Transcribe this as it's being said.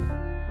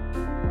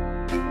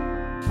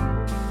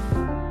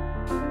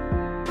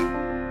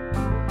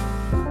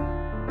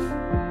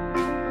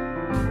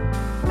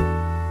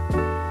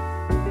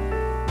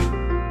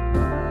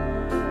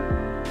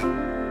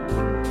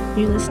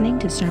You're listening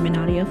to sermon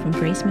audio from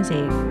Grace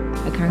Mosaic,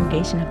 a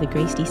congregation of the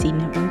Grace DC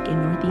Network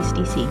in Northeast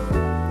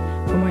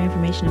DC. For more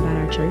information about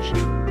our church,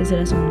 visit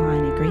us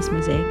online at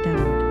gracemosaic.org.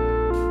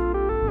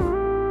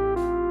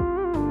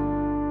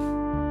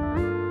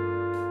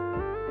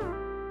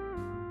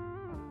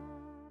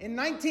 In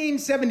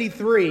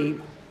 1973,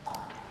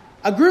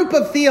 a group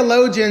of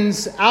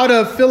theologians out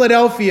of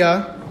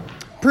Philadelphia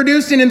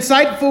produced an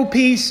insightful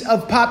piece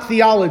of pop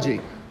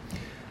theology.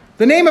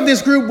 The name of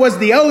this group was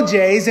the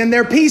O'Jays, and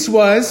their piece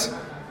was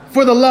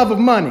For the Love of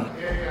Money.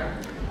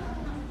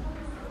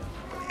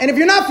 And if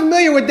you're not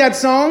familiar with that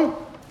song,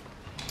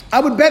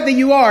 I would bet that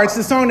you are. It's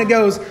the song that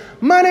goes,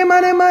 money,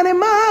 money, money,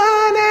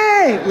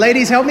 money.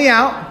 Ladies, help me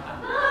out.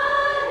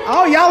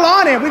 Oh, y'all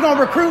on it. We're going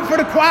to recruit for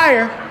the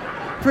choir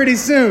pretty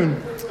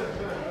soon.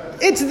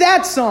 It's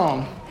that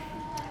song.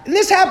 And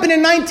this happened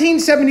in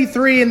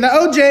 1973, and the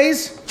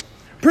O'Jays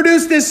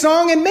produced this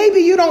song, and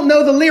maybe you don't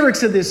know the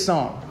lyrics of this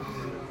song.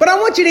 But I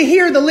want you to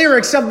hear the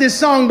lyrics of this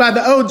song by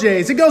the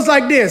O'Jays. It goes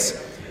like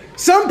this.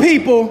 Some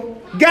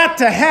people got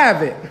to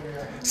have it.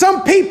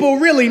 Some people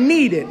really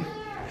need it.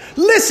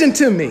 Listen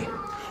to me.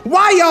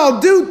 Why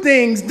y'all do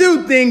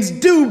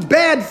do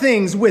bad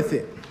things with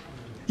it.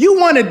 You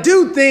want to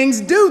do things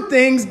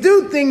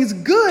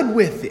good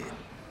with it.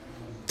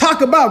 Talk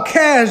about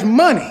cash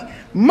money.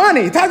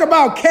 Talk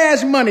about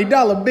cash money,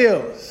 dollar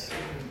bills.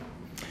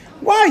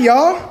 Why,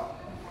 y'all?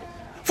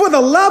 For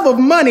the love of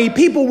money,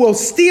 people will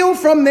steal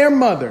from their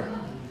mother.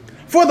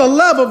 For the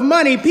love of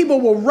money, people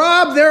will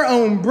rob their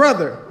own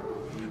brother.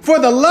 For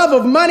the love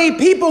of money,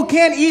 people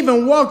can't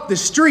even walk the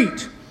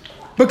street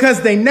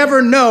because they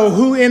never know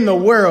who in the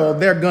world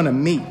they're going to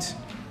meet.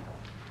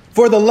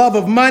 For the love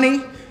of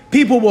money,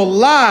 people will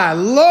lie.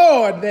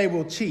 Lord, they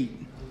will cheat.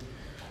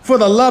 For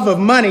the love of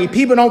money,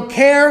 people don't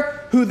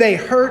care who they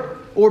hurt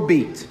or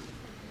beat.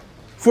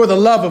 For the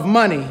love of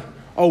money,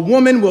 a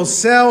woman will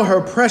sell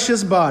her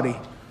precious body.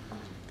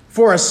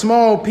 For a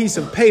small piece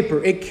of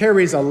paper, it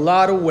carries a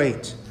lot of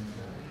weight.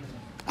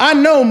 I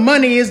know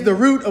money is the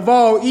root of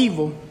all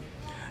evil.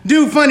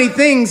 Do funny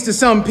things to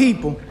some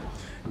people.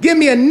 Give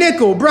me a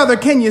nickel, brother,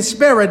 can you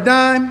spare a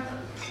dime?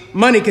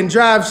 Money can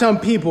drive some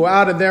people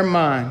out of their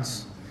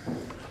minds.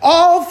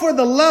 All for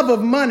the love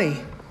of money.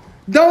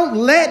 Don't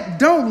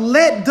let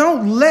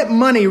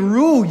money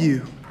rule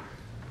you.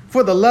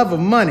 For the love of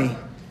money,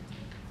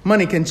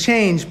 money can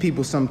change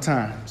people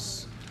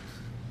sometimes.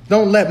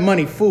 Don't let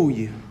money fool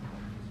you.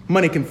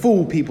 Money can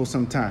fool people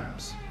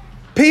sometimes.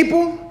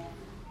 People,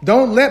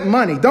 don't let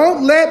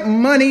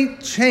money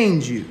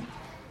change you.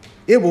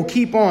 It will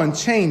keep on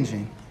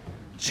changing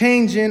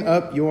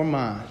up your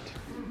mind.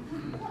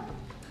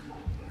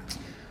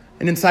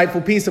 An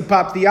insightful piece of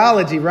pop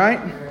theology, right?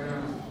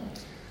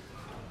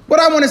 What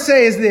I want to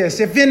say is this.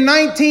 If in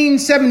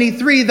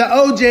 1973 the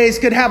O'Jays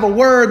could have a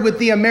word with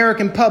the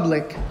American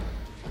public,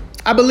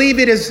 I believe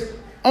it is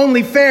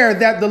only fair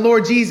that the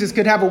Lord Jesus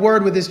could have a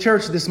word with his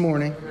church this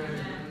morning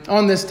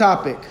on this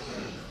topic,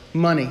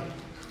 money.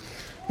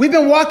 We've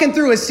been walking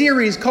through a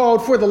series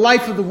called For the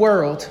Life of the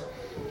World.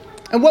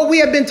 And what we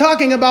have been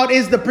talking about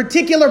is the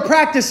particular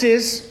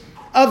practices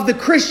of the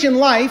Christian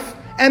life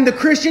and the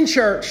Christian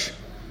church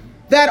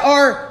that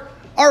are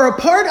a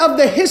part of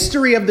the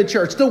history of the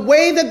church, the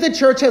way that the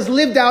church has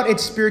lived out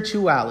its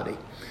spirituality.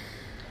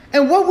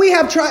 And what we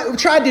have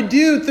tried to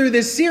do through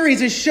this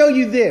series is show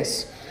you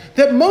this,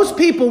 that most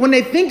people, when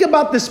they think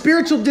about the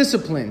spiritual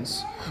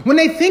disciplines, when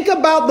they think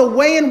about the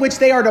way in which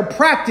they are to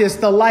practice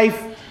the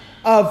life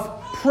of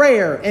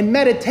prayer and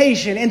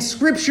meditation and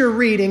scripture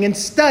reading and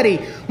study,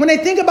 when they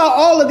think about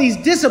all of these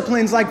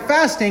disciplines like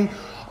fasting,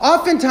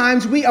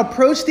 oftentimes we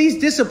approach these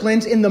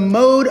disciplines in the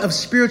mode of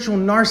spiritual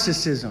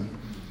narcissism.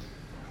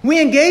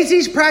 We engage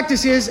these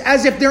practices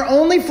as if they're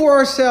only for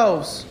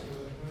ourselves.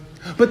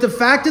 But the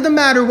fact of the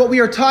matter, what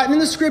we are taught in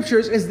the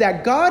scriptures is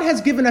that God has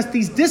given us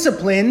these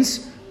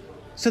disciplines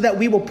so that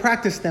we will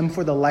practice them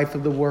for the life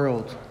of the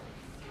world.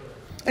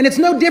 And it's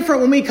no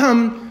different when we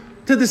come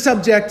to the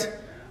subject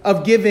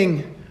of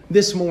giving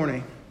this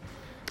morning.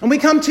 And we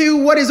come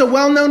to what is a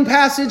well-known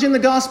passage in the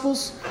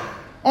Gospels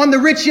on the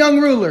rich young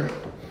ruler.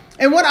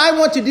 And what I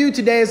want to do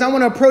today is I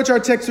want to approach our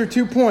text through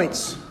 2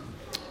 points.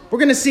 We're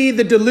going to see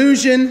the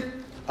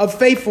delusion of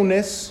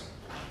faithfulness,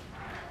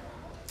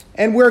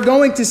 and we're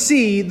going to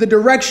see the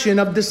direction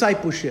of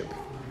discipleship.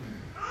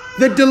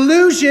 The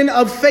delusion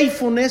of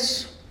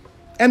faithfulness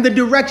and the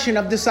direction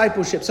of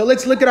discipleship. So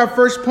let's look at our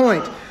first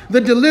point, the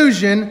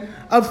delusion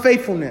of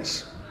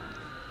faithfulness.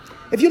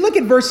 If you look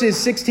at verses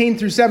 16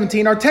 through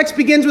 17, our text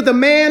begins with a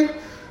man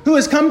who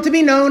has come to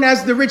be known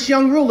as the rich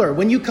young ruler.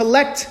 When you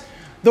collect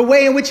the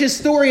way in which his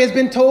story has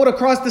been told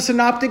across the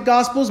synoptic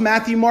gospels,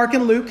 Matthew, Mark,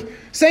 and Luke,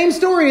 same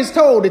story is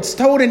told. It's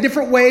told in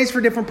different ways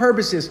for different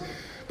purposes.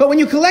 But when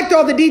you collect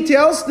all the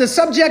details, the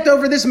subject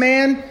over this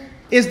man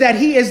is that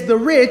he is the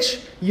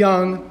rich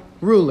young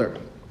ruler.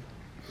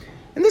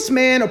 And this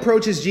man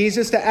approaches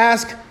Jesus to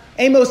ask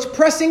a most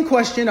pressing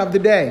question of the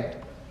day.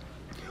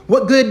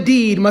 What good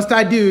deed must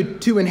I do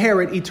to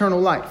inherit eternal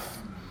life?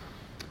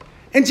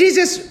 And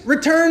Jesus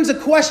returns a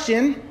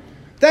question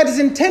that is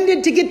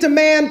intended to get the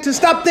man to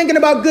stop thinking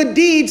about good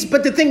deeds,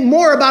 but to think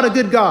more about a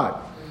good God.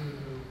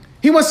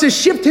 He wants to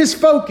shift his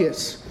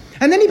focus.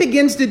 And then he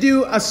begins to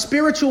do a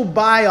spiritual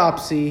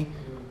biopsy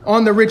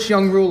on the rich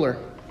young ruler.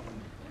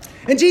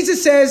 And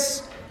Jesus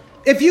says,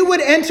 if you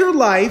would enter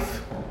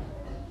life,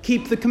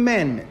 keep the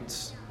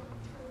commandments.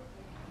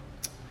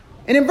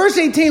 And in verse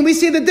 18, we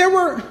see that there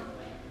was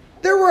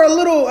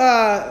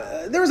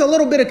a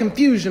little bit of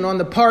confusion on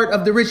the part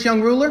of the rich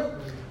young ruler.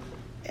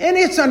 And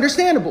it's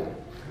understandable,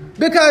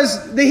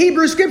 because the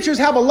Hebrew scriptures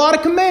have a lot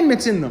of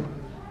commandments in them.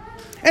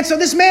 And so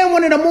this man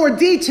wanted a more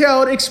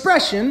detailed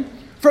expression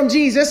from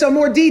Jesus, a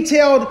more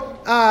detailed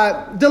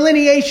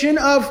delineation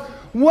of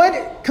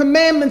what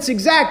commandments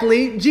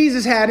exactly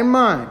Jesus had in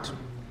mind.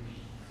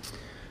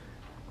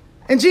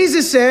 And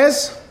Jesus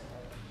says,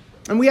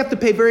 and we have to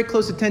pay very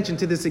close attention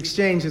to this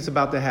exchange that's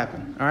about to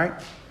happen, all right?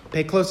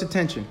 Pay close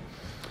attention.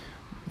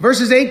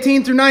 Verses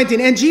 18 through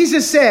 19, and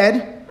Jesus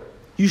said,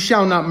 you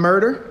shall not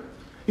murder,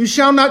 you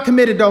shall not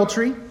commit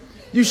adultery,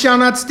 you shall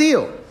not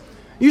steal,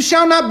 you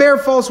shall not bear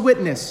false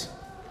witness,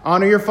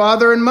 honor your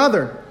father and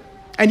mother,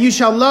 and you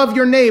shall love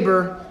your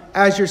neighbor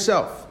as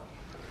yourself.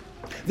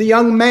 The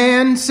young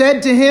man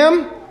said to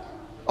him,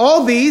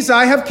 all these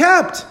I have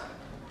kept.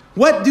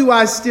 What do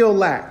I still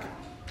lack?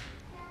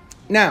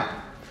 Now,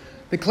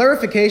 the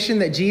clarification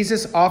that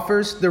Jesus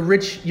offers the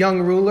rich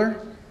young ruler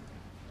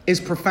is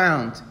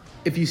profound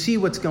if you see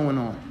what's going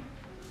on.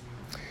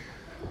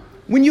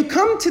 When you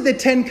come to the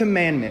Ten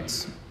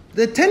Commandments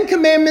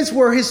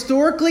were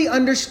historically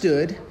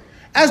understood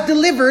as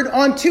delivered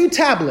on two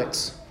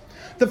tablets.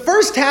 The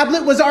first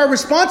tablet was our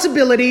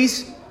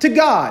responsibilities to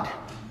God.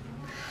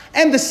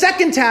 And the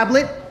second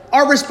tablet,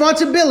 our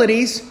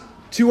responsibilities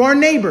to our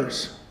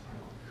neighbors.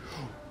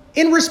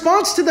 In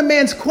response to the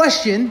man's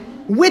question,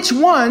 which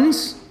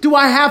ones do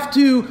I have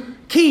to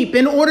keep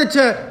in order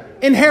to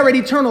inherit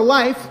eternal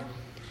life?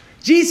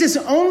 Jesus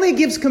only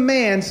gives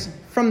commands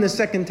from the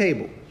second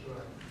table.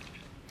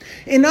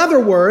 In other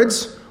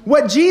words,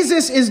 what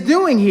Jesus is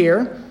doing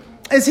here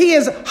is he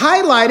is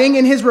highlighting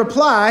in his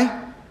reply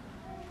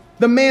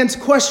the man's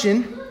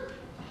question,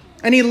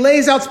 and he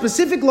lays out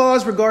specific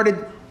laws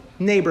regarding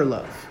neighbor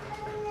love.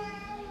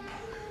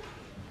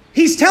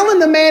 He's telling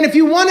the man, if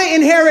you want to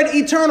inherit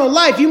eternal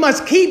life, you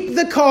must keep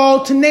the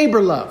call to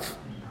neighbor love.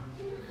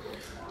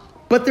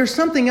 But there's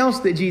something else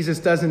that Jesus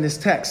does in this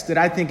text that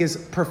I think is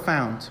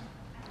profound.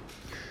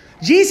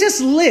 Jesus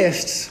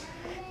lists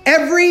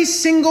every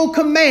single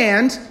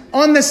command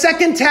on the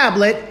second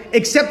tablet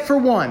except for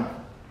one.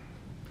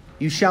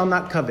 You shall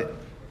not covet.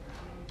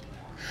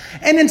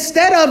 And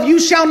instead of you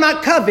shall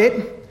not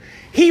covet,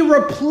 he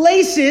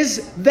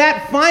replaces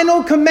that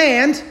final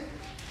command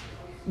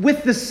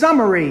with the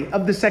summary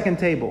of the second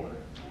table.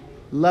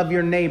 Love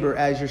your neighbor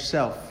as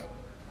yourself.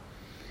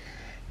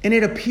 And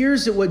it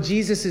appears that what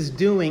Jesus is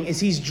doing is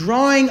he's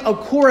drawing a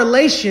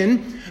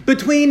correlation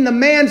between the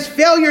man's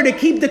failure to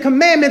keep the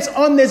commandments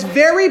on this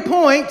very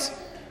point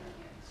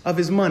of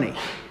his money.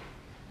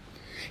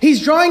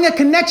 He's drawing a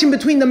connection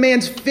between the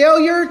man's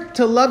failure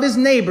to love his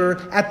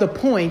neighbor at the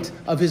point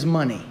of his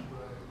money.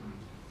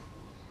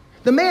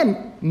 The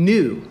man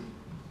knew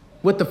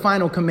what the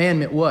final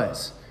commandment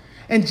was.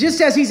 And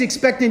just as he's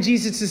expecting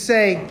Jesus to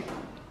say,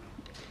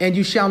 and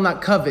you shall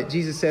not covet,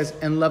 Jesus says,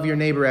 and love your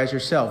neighbor as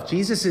yourself.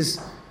 Jesus is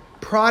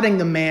prodding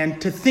the man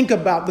to think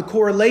about the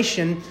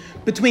correlation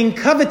between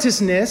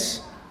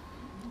covetousness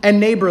and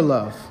neighbor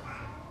love.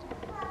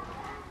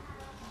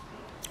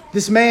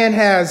 This man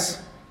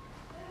has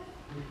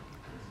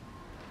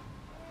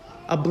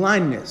a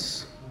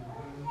blindness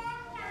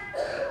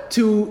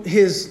to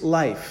his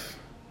life.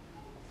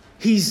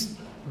 He's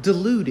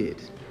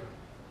deluded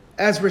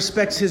as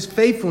respects his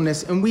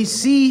faithfulness, and we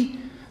see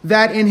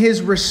that in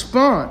his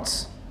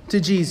response to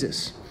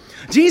Jesus.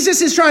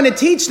 Jesus is trying to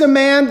teach the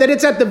man that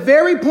it's at the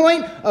very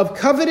point of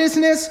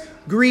covetousness,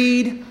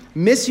 greed,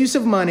 misuse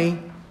of money,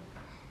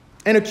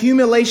 and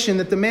accumulation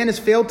that the man has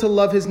failed to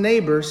love his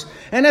neighbors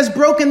and has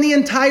broken the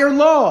entire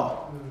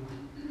law.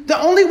 The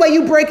only way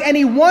you break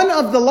any one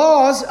of the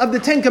laws of the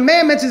Ten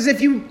Commandments is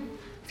if you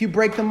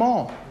break them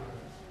all.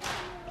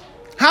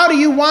 How do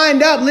you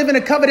wind up living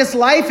a covetous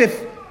life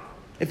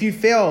if you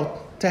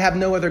fail to have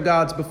no other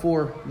gods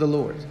before the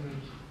Lord?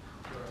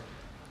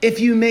 If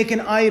you make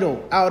an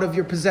idol out of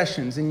your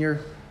possessions and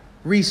your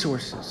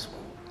resources.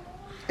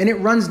 And it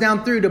runs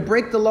down through. To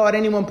break the law at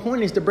any one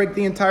point is to break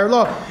the entire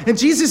law. And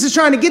Jesus is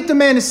trying to get the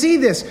man to see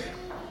this.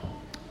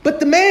 But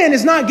the man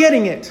is not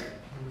getting it.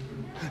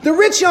 The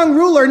rich young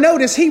ruler,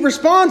 notice, he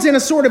responds in a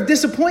sort of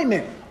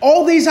disappointment.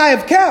 All these I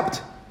have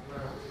kept.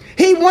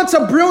 He wants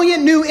a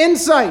brilliant new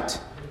insight.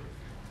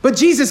 But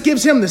Jesus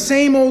gives him the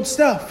same old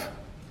stuff.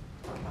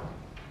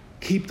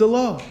 Keep the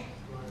law.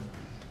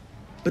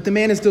 But the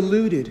man is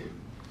deluded.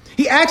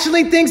 He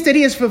actually thinks that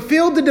he has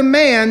fulfilled the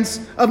demands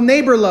of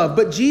neighbor love.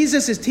 But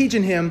Jesus is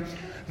teaching him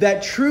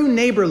that true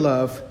neighbor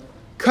love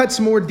cuts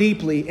more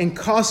deeply and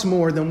costs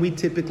more than we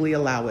typically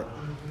allow it.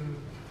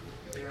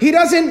 He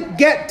doesn't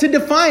get to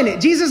define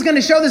it. Jesus is going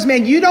to show this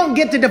man, you don't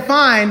get to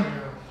define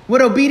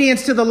what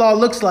obedience to the law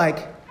looks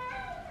like.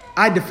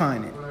 I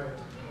define it.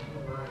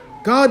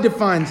 God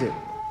defines it.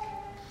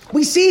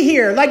 We see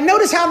here,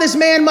 notice how this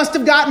man must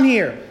have gotten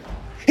here.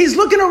 He's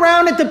looking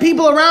around at the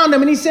people around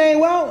him and he's saying,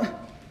 well,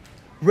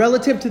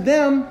 relative to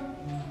them,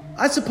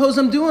 I suppose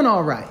I'm doing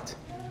all right.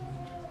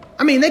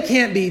 I mean, they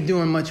can't be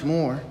doing much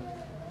more.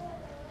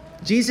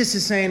 Jesus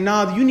is saying,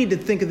 no, you need to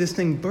think of this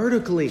thing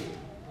vertically.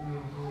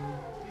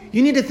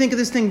 You need to think of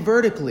this thing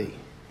vertically.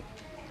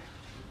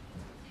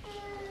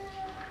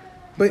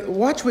 But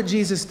watch what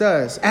Jesus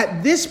does.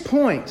 At this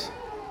point,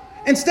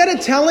 instead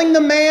of telling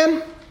the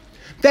man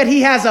that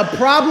he has a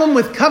problem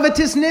with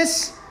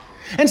covetousness,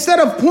 instead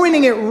of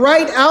pointing it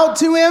right out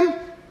to him,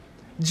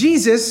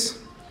 Jesus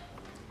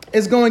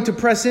is going to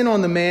press in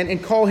on the man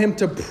and call him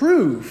to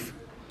prove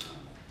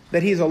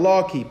that he's a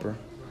lawkeeper.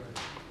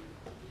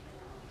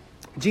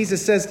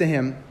 Jesus says to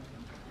him,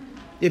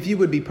 if you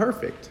would be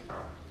perfect,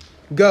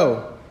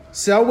 go,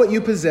 sell what you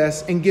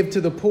possess and give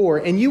to the poor,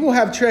 and you will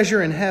have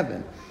treasure in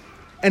heaven,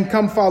 and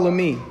come follow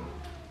me.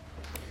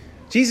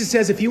 Jesus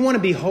says, if you want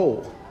to be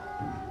whole,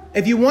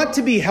 if you want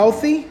to be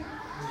healthy,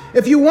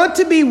 if you want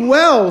to be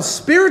well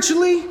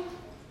spiritually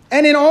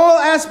and in all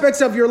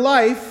aspects of your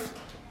life,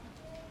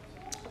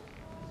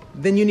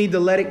 then you need to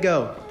let it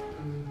go.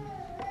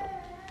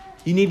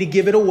 You need to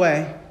give it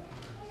away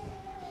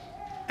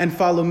and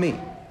follow me.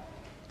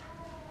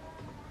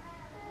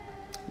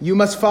 You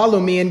must follow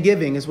me in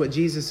giving, is what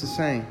Jesus is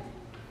saying.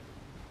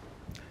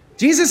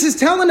 Jesus is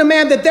telling the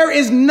man that there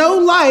is no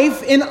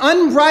life in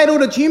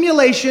unbridled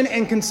accumulation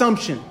and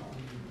consumption.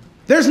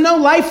 There's no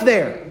life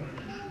there.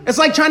 It's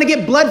like trying to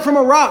get blood from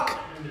a rock.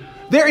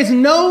 There is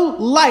no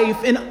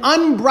life in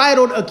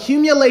unbridled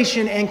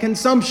accumulation and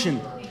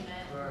consumption.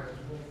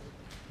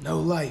 No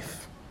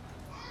life.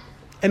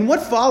 And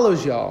what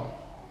follows, y'all?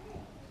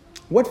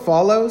 What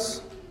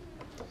follows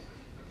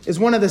is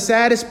one of the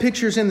saddest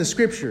pictures in the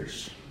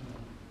scriptures.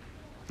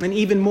 And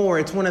even more,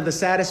 it's one of the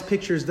saddest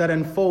pictures that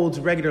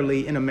unfolds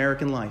regularly in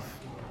American life.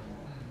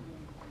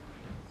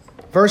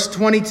 Verse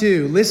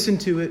 22, listen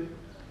to it.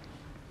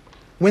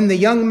 When the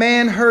young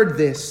man heard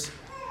this,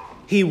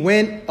 he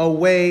went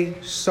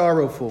away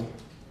sorrowful,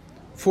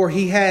 for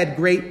he had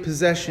great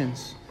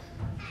possessions.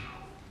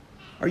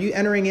 Are you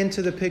entering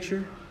into the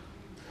picture?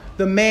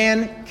 The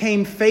man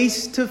came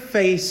face to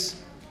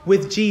face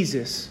with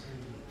Jesus.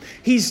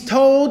 He's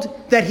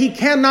told that he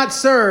cannot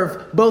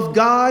serve both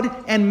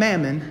God and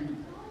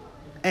mammon,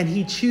 and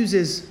he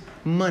chooses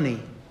money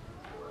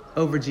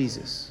over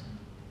Jesus.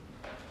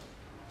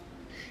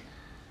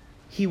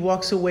 He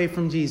walks away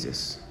from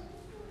Jesus.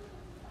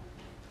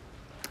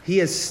 He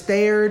has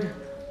stared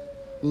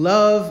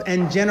love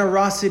and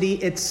generosity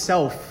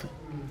itself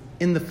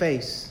in the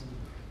face,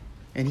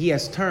 and he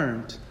has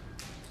turned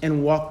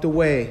and walked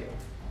away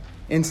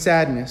in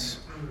sadness.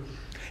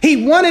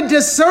 He wanted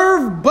to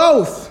serve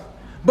both,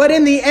 but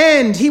in the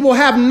end, he will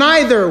have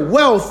neither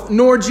wealth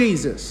nor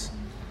Jesus.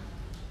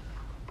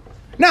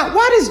 Now,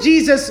 why does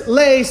Jesus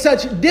lay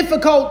such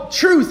difficult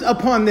truth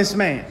upon this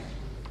man?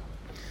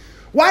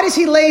 Why does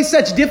he lay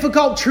such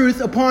difficult truth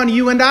upon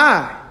you and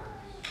I?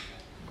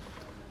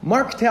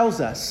 Mark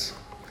tells us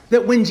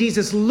that when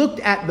Jesus looked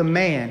at the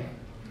man,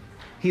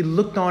 he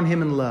looked on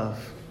him in love.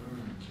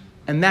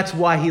 And that's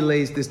why he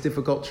lays this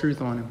difficult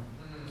truth on him.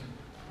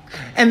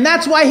 And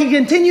that's why he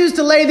continues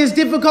to lay this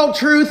difficult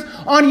truth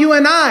on you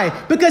and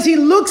I, because he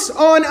looks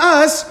on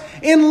us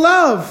in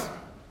love.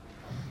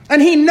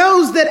 And he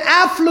knows that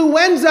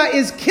affluenza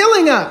is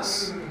killing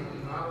us.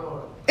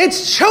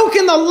 It's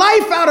choking the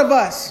life out of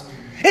us.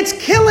 It's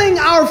killing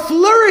our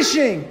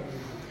flourishing.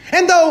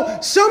 And though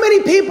so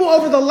many people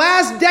over the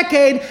last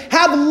decade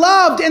have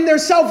loved in their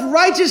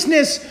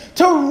self-righteousness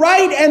to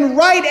write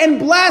and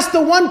blast the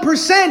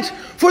 1%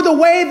 for the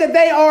way that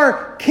they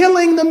are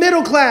killing the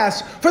middle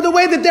class, for the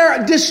way that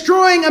they're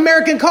destroying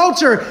American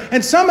culture,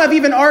 and some have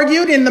even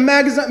argued in the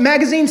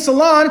magazine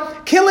Salon,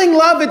 killing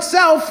love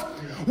itself,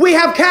 we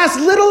have cast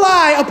little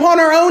eye upon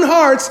our own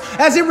hearts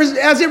as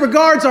it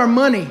regards our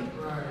money,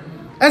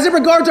 as it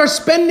regards our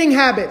spending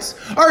habits,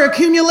 our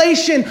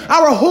accumulation,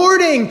 our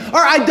hoarding,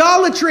 our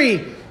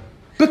idolatry,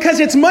 because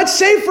it's much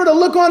safer to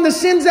look on the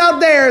sins out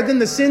there than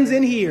the sins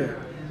in here.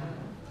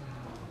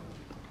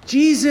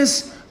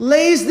 Jesus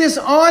lays this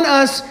on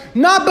us,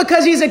 not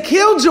because he's a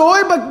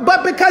killjoy,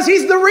 but because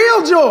he's the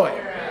real joy.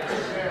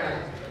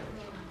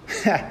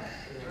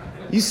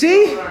 You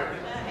see?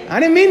 I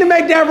didn't mean to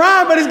make that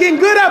rhyme, but it's getting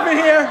good up in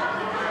here.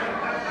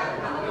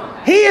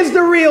 He is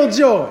the real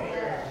joy.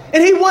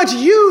 And he wants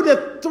you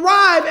to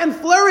thrive and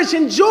flourish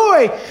in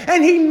joy.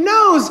 And he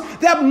knows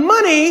that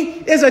money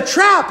is a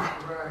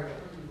trap.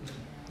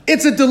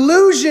 It's a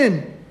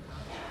delusion.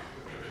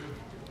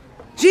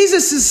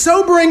 Jesus'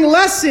 sobering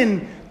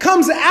lesson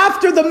comes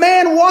after the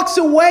man walks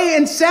away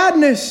in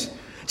sadness.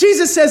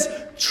 Jesus says,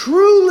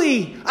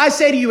 truly, I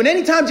say to you. And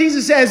anytime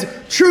Jesus says,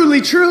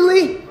 truly,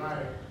 truly,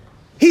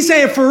 he's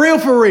saying for real,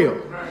 for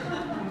real.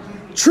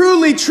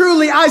 Truly,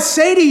 truly, I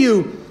say to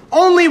you,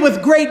 only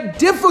with great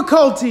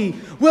difficulty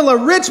will a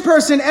rich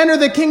person enter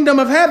the kingdom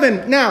of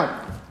heaven.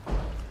 Now,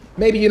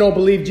 maybe you don't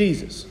believe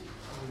Jesus.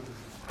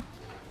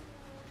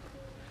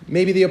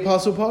 Maybe the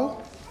Apostle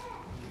Paul?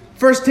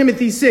 1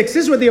 Timothy 6,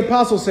 this is what the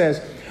Apostle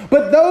says.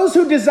 But those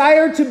who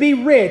desire to be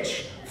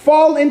rich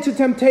fall into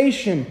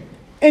temptation,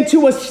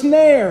 into a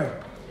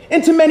snare,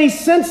 into many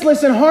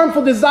senseless and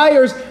harmful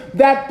desires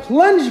that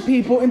plunge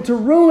people into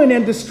ruin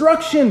and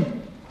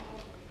destruction.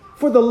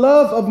 For the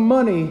love of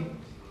money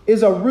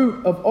is a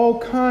root of all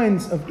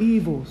kinds of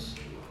evils.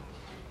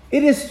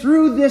 It is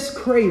through this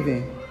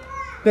craving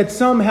that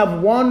some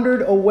have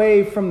wandered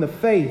away from the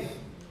faith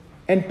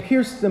and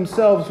pierced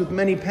themselves with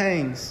many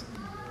pangs.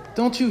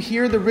 Don't you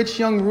hear the rich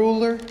young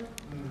ruler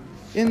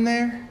in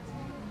there?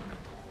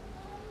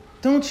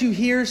 Don't you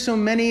hear so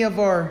many of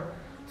our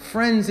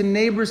friends and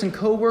neighbors and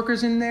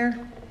co-workers in there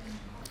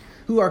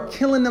who are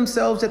killing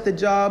themselves at the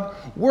job,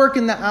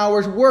 working the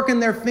hours, working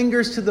their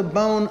fingers to the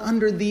bone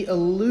under the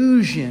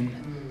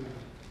illusion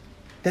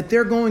that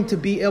they're going to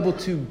be able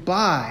to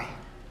buy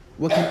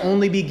what can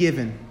only be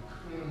given?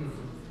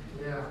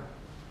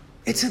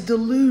 It's a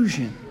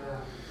delusion.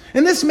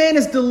 And this man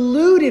is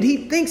deluded.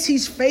 He thinks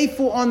he's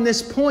faithful on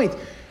this point.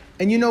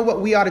 And you know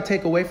what we ought to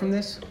take away from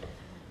this?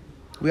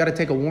 We ought to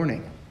take a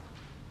warning.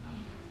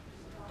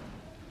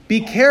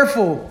 Be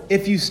careful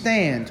if you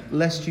stand,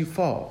 lest you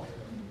fall.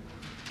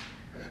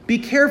 Be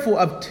careful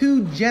of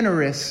too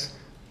generous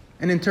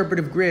an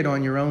interpretive grid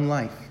on your own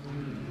life.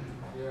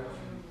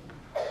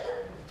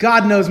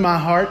 God knows my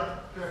heart.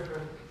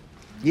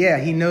 Yeah,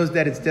 he knows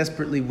that it's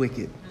desperately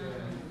wicked.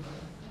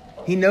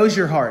 He knows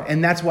your heart,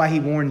 and that's why he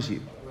warns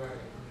you.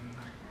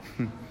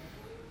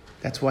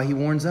 That's why he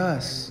warns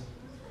us.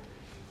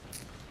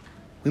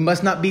 We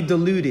must not be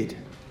deluded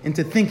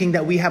into thinking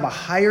that we have a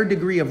higher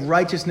degree of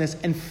righteousness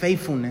and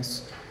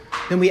faithfulness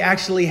than we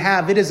actually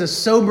have. It is a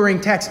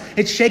sobering text.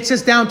 It shakes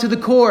us down to the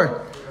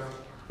core.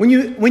 When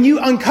you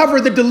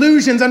uncover the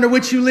delusions under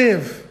which you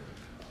live.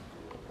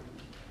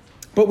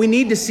 But we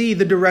need to see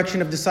the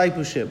direction of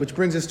discipleship, which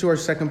brings us to our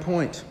second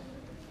point.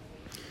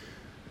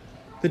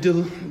 The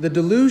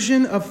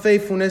delusion of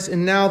faithfulness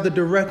and now the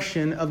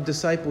direction of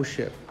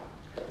discipleship.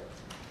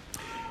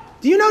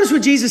 Do you notice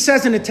what Jesus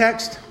says in the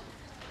text?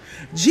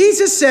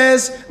 Jesus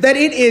says that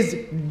it is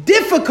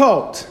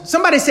difficult.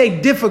 Somebody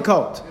say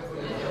difficult.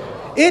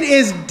 It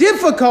is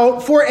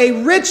difficult for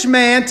a rich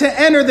man to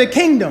enter the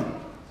kingdom.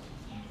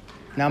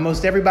 Now,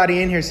 most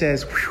everybody in here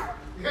says,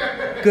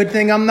 good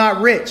thing I'm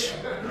not rich.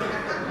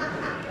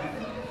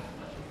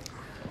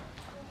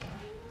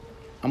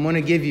 I'm going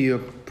to give you a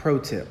pro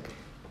tip.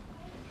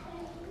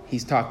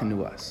 He's talking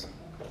to us.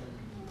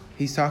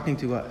 He's talking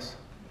to us.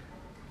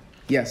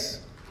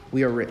 Yes,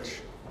 we are rich.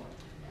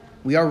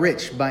 We are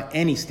rich by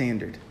any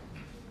standard.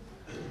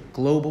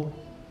 Global,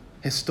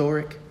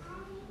 historic.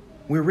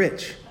 We're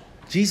rich.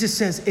 Jesus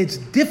says it's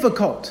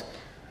difficult.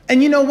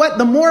 And you know what?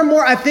 The more and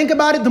more I think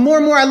about it, the more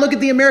and more I look at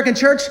the American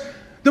church,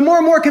 the more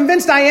and more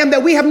convinced I am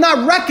that we have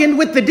not reckoned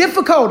with the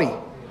difficulty.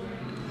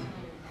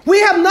 We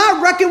have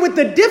not reckoned with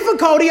the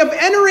difficulty of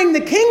entering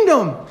the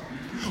kingdom.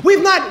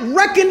 We've not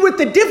reckoned with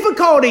the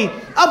difficulty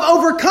of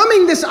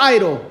overcoming this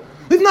idol.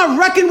 We've not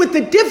reckoned with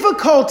the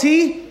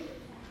difficulty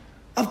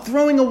of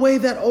throwing away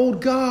that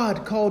old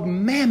god called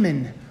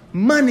mammon,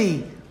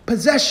 money,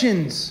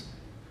 possessions.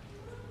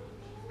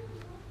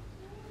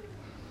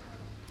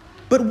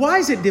 But why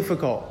is it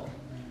difficult?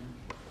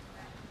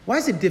 Why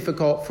is it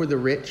difficult for the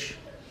rich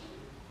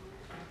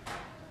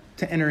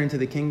to enter into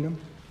the kingdom?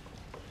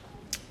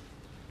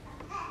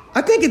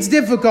 I think it's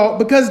difficult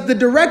because the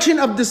direction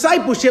of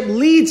discipleship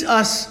leads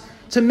us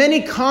to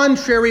many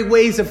contrary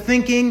ways of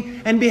thinking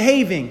and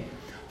behaving.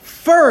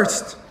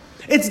 First,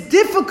 it's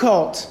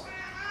difficult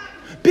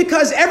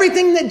because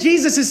everything that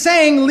Jesus is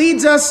saying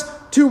leads us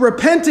to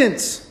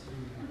repentance.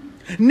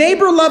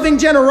 Neighbor-loving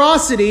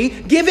generosity,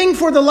 giving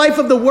for the life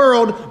of the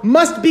world,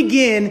 must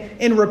begin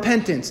in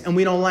repentance, and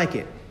we don't like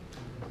it.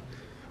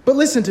 But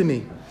listen to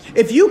me.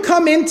 If you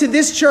come into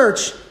this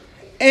church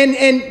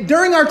and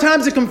during our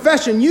times of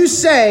confession, you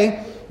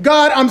say,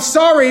 God, I'm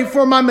sorry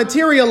for my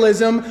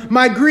materialism,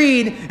 my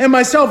greed, and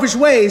my selfish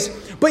ways,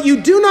 but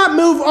you do not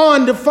move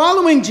on to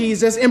following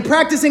Jesus and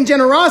practicing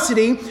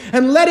generosity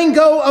and letting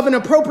go of an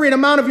appropriate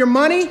amount of your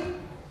money,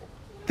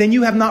 then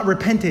you have not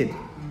repented.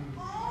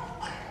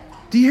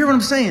 Do you hear what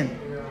I'm saying?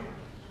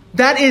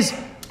 That is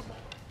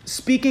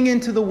speaking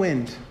into the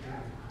wind.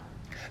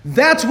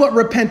 That's what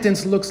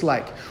repentance looks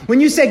like. When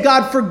you say,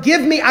 God,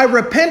 forgive me, I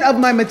repent of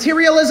my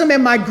materialism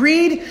and my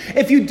greed.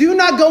 If you do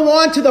not go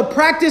on to the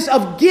practice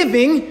of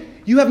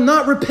giving, you have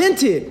not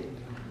repented.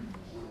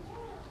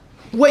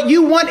 What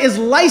you want is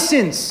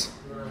license,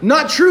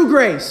 not true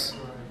grace.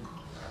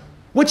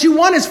 What you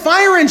want is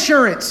fire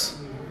insurance,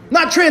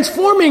 not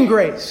transforming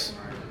grace.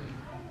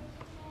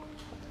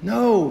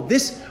 No,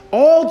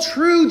 all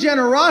true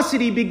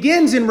generosity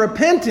begins in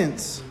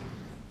repentance.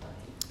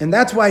 And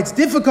that's why it's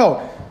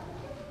difficult.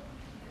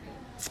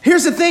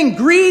 Here's the thing.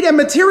 Greed and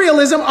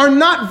materialism are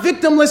not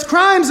victimless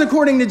crimes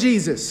according to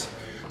Jesus.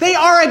 They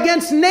are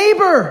against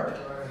neighbor.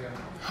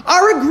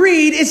 Our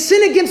greed is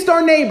sin against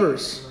our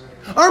neighbors.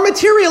 Our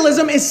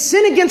materialism is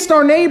sin against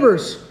our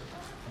neighbors.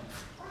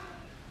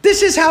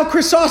 This is how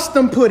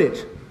Chrysostom put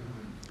it.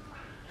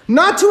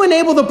 not to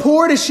enable the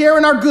poor to share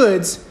in our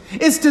goods,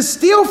 is to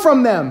steal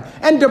from them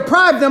and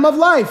deprive them of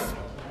life.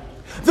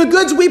 The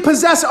goods we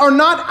possess are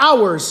not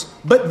ours,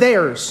 but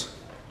theirs.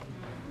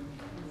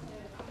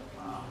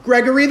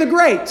 Gregory the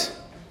Great,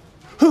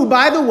 who,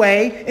 by the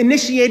way,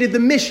 initiated the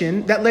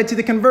mission that led to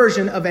the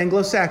conversion of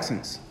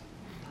Anglo-Saxons.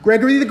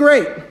 Gregory the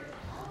Great,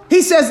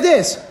 he says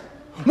this: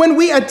 when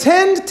we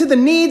attend to the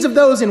needs of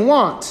those in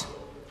want,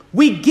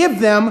 we give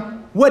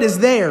them what is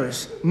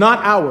theirs, not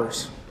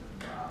ours.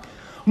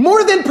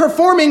 More than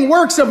performing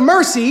works of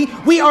mercy,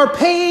 we are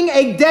paying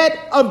a debt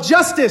of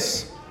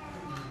justice.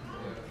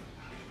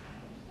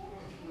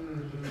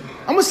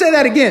 I'm going to say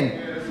that again.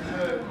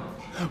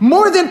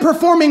 More than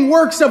performing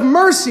works of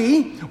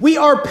mercy, we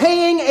are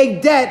paying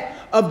a debt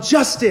of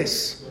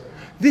justice.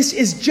 This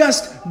is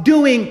just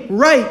doing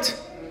right.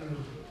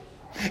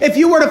 If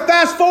you were to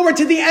fast forward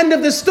to the end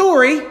of the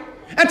story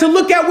and to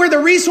look at where the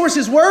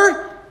resources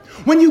were,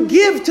 when you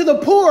give to the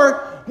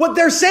poor, what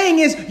they're saying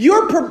is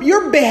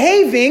you're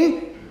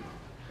behaving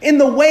in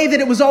the way that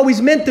it was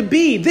always meant to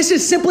be. This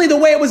is simply the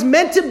way it was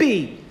meant to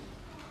be.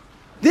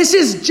 This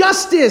is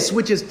justice,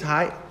 which is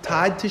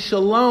tied to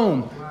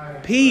shalom,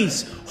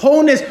 peace,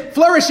 wholeness,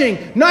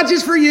 flourishing, not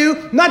just for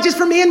you, not just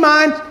for me and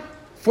mine,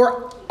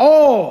 for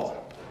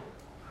all.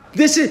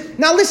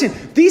 Now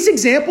listen, these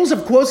examples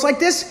of quotes like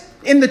this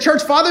in the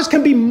church fathers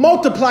can be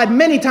multiplied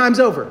many times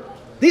over.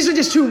 These are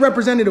just two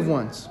representative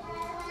ones.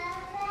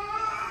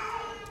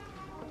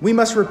 We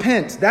must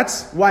repent.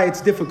 That's why it's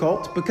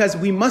difficult, because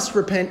we must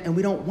repent and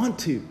we don't want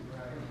to.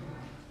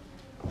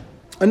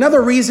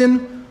 Another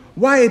reason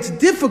why it's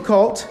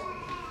difficult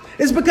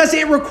is because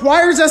it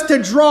requires us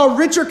to draw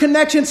richer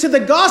connections to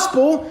the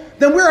gospel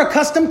than we're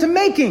accustomed to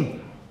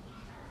making.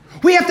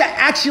 We have to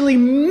actually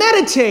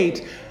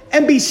meditate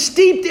and be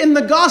steeped in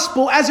the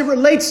gospel as it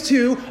relates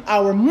to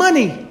our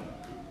money.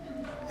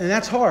 And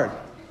that's hard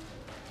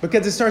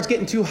because it starts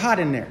getting too hot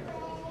in there.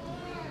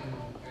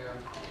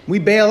 We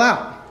bail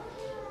out.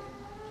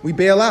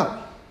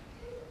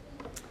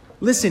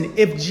 Listen,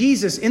 if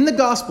Jesus, in the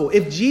gospel,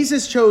 if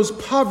Jesus chose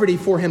poverty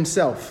for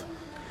himself,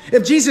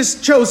 if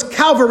Jesus chose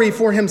Calvary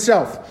for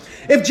himself,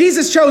 if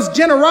Jesus chose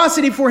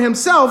generosity for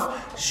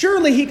himself,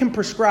 surely he can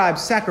prescribe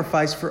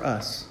sacrifice for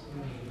us.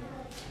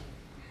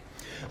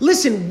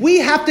 Listen, we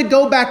have to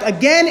go back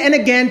again and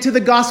again to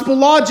the gospel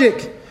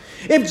logic.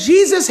 If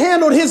Jesus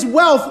handled his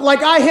wealth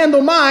like I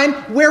handle mine,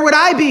 where would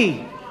I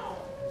be?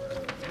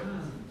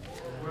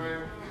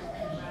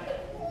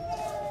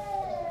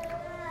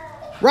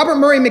 Robert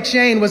Murray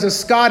McCheyne was a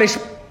Scottish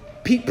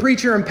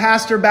preacher and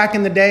pastor back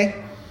in the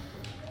day.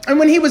 And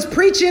when he was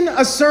preaching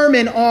a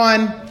sermon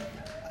on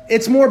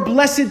it's more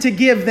blessed to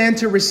give than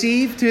to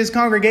receive to his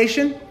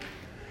congregation,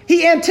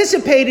 he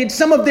anticipated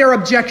some of their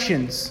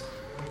objections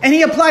and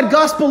he applied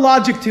gospel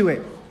logic to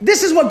it.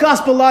 This is what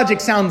gospel logic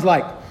sounds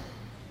like.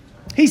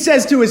 He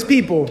says to his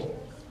people,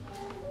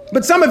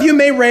 but some of you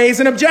may raise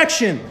an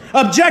objection.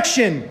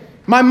 Objection,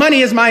 my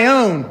money is my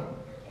own.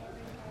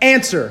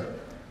 Answer,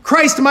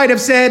 Christ might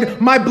have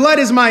said, my blood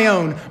is my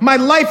own, my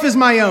life is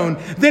my own.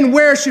 Then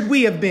where should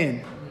we have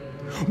been?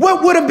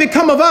 What would have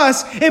become of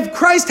us if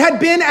Christ had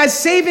been as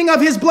saving of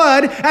his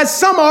blood as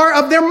some are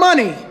of their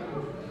money?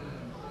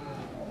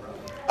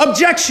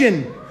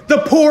 Objection,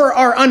 the poor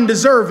are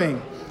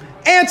undeserving.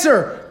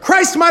 Answer,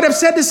 Christ might have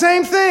said the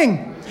same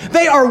thing.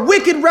 They are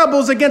wicked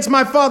rebels against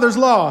my Father's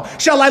law.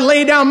 Shall I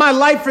lay down my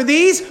life for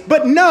these?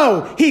 But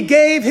no, he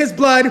gave his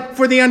blood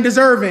for the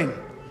undeserving.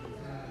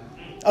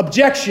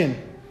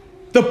 Objection,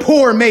 the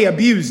poor may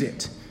abuse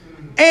it.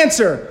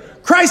 Answer,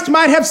 Christ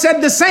might have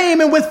said the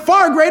same and with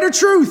far greater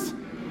truth.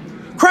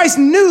 Christ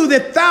knew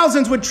that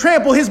thousands would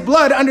trample his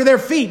blood under their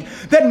feet,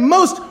 that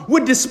most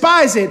would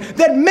despise it,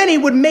 that many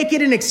would make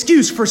it an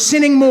excuse for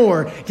sinning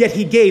more, yet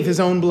he gave his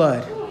own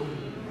blood.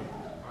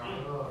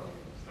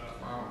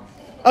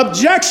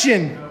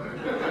 Objection.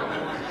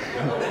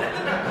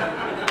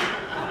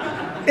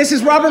 This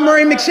is Robert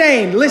Murray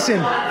McCheyne.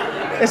 Listen,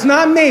 it's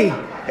not me.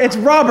 It's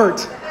Robert.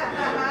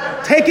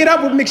 Take it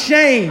up with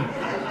McCheyne.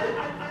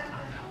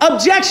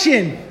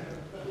 Objection.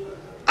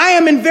 I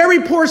am in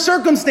very poor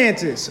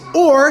circumstances,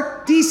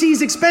 or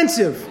DC's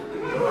expensive.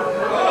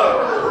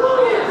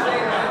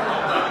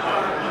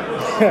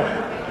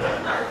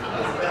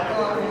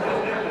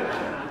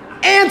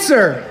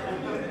 Answer.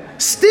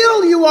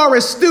 Still you are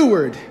a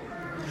steward.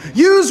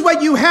 Use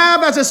what you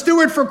have as a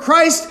steward for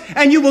Christ,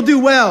 and you will do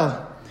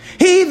well.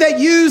 He that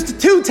used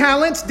 2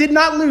 talents did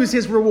not lose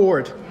his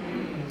reward.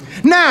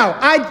 Now,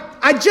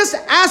 I just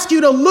ask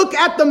you to look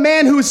at the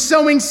man who is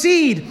sowing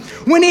seed.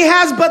 When he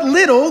has but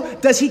little,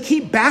 does he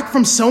keep back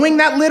from sowing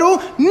that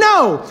little?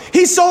 No,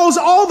 he sows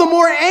all the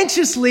more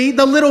anxiously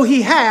the little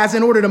he has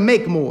in order to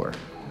make more.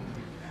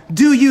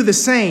 Do you the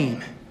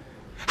same?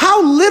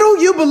 How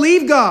little you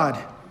believe God.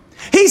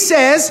 He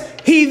says,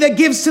 he that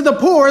gives to the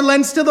poor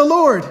lends to the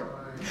Lord.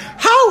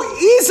 How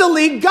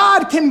easily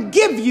God can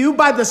give you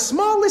by the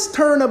smallest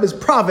turn of his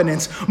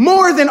providence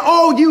more than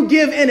all you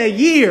give in a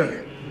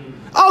year.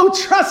 Oh,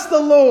 trust the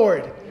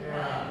Lord.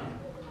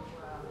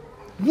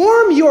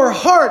 Warm your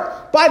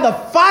heart by the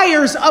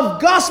fires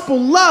of gospel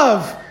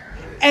love.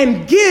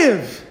 and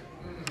give.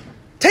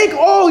 Take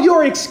all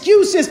your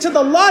excuses to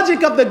the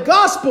logic of the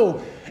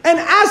gospel and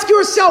ask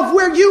yourself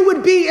where you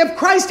would be if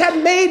Christ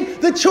had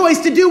made the choice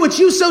to do what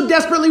you so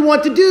desperately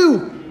want to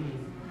do.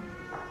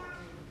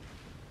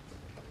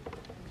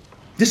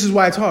 This is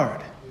why it's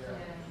hard.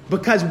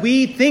 Because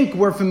we think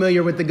we're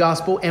familiar with the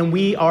gospel and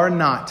we are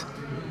not.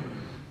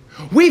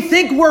 We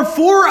think we're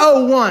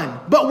 401,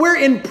 but we're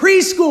in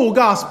preschool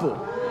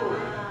gospel.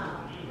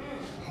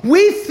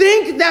 We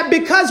think that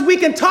because we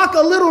can talk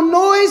a little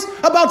noise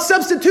about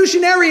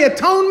substitutionary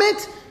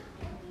atonement,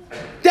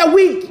 that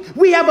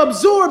we have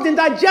absorbed and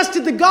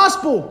digested the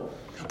gospel.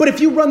 But if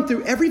you run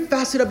through every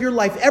facet of your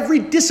life, every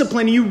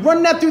discipline, and you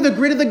run that through the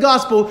grid of the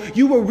gospel,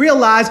 you will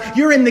realize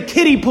you're in the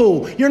kiddie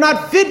pool. You're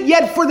not fit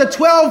yet for the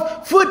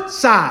 12-foot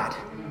side.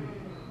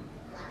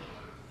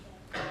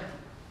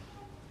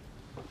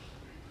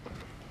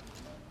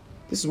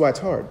 This is why it's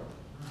hard.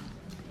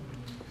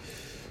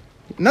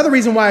 Another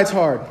reason why it's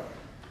hard.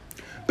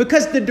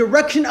 Because the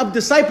direction of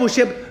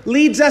discipleship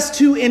leads us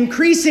to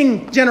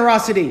increasing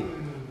generosity.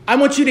 I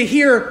want you to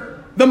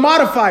hear the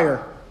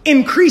modifier,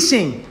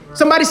 increasing.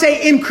 Somebody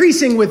say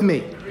increasing with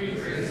me.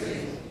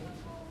 Increasing.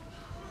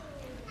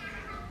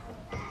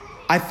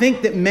 I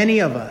think that many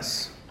of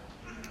us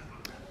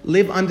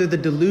live under the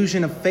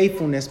delusion of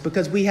faithfulness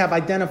because we have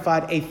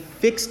identified a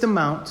fixed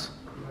amount.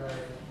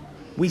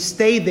 We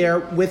stay there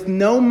with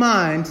no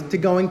mind to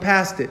going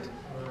past it.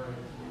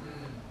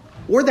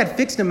 Or that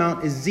fixed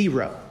amount is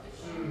zero.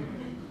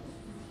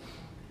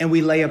 And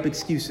we lay up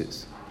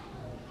excuses.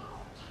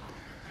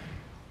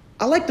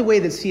 I like the way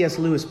that C.S.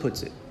 Lewis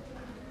puts it.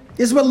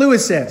 This is what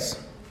Lewis says.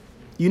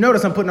 You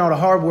notice I'm putting all the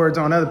hard words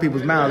on other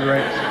people's mouths,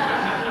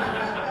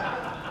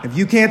 right? If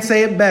you can't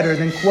say it better,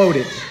 then quote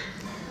it.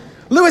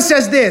 Lewis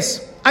says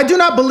this: I do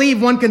not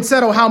believe one can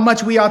settle how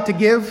much we ought to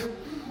give.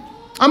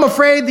 I'm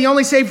afraid the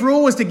only safe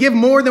rule is to give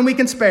more than we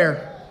can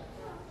spare.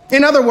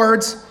 In other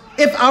words,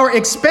 if our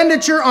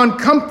expenditure on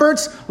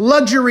comforts,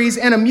 luxuries,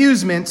 and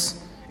amusements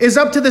is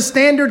up to the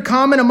standard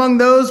common among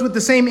those with the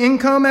same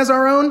income as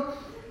our own,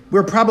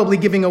 we're probably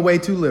giving away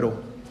too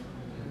little.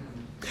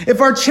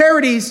 If our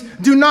charities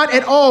do not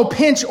at all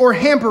pinch or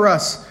hamper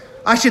us,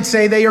 I should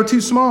say they are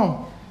too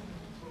small.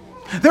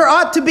 There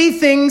ought to be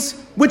things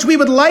which we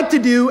would like to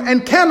do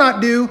and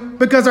cannot do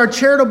because our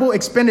charitable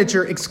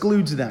expenditure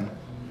excludes them.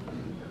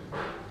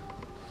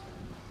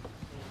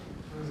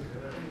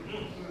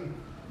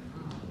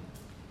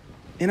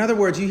 In other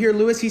words, you hear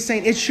Lewis, he's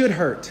saying it should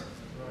hurt.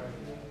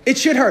 It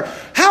should hurt.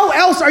 How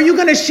else are you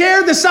going to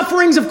share the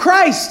sufferings of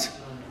Christ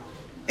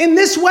in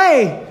this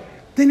way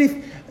than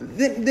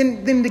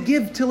to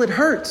give till it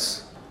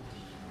hurts?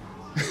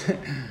 Do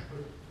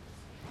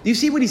you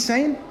see what he's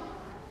saying?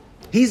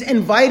 He's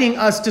inviting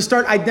us to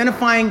start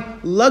identifying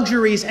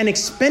luxuries and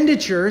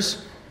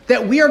expenditures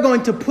that we are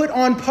going to put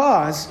on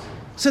pause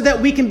so that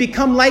we can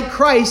become like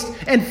Christ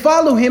and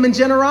follow him in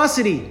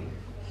generosity.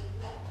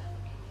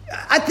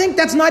 I think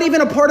that's not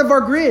even a part of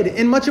our grid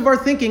in much of our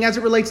thinking as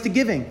it relates to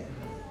giving.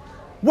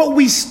 What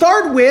we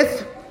start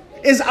with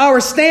is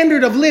our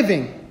standard of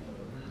living,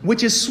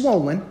 which is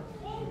swollen.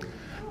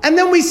 And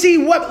then we see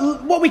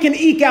what we can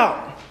eke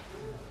out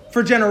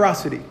for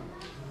generosity.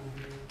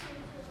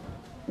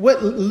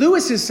 What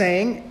Lewis is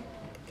saying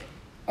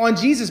on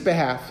Jesus'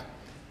 behalf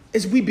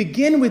is we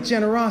begin with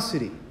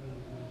generosity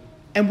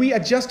and we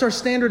adjust our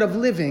standard of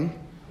living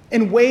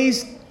in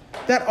ways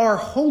that are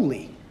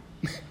holy.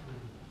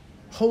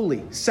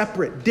 Holy,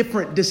 separate,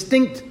 different,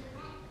 distinct.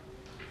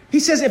 He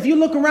says if you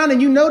look around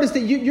and you notice that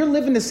you're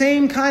living the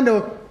same kind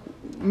of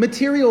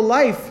material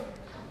life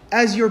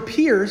as your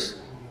peers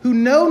who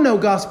know no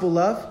gospel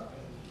love,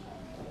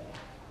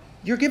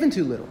 you're given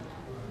too little.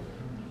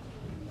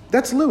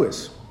 That's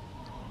Lewis.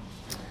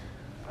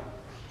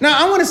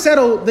 Now, I want to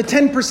settle the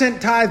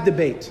 10% tithe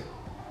debate.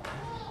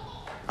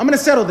 I'm going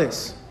to settle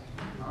this.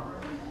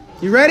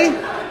 You ready?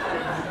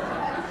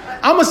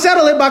 I'm going to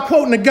settle it by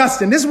quoting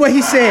Augustine. This is what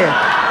he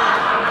said.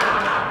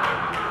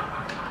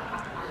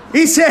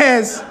 He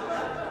says,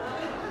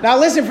 now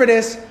listen for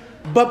this,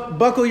 but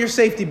buckle your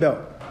safety belt.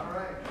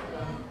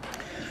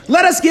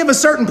 Let us give a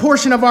certain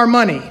portion of our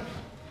money,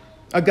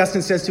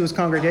 Augustine says to his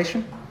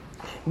congregation.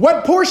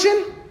 What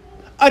portion?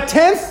 A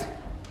tenth?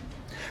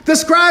 The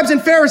scribes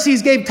and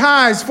Pharisees gave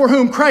tithes for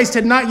whom Christ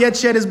had not yet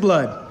shed his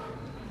blood.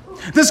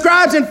 The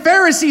scribes and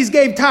Pharisees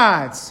gave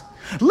tithes,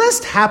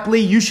 lest haply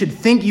you should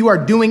think you are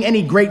doing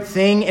any great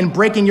thing in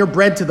breaking your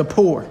bread to the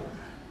poor.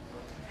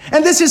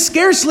 And this is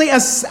scarcely a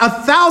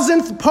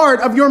thousandth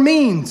part of your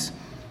means.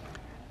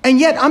 And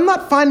yet I'm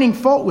not finding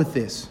fault with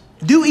this.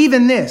 Do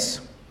even this.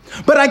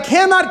 But I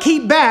cannot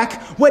keep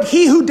back what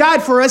he who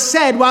died for us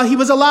said while he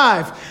was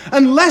alive.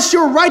 Unless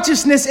your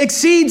righteousness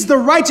exceeds the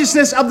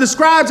righteousness of the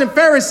scribes and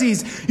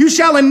Pharisees, you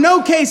shall in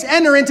no case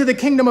enter into the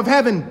kingdom of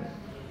heaven.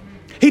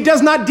 He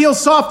does not deal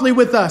softly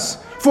with us,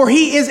 for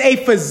he is a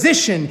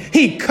physician.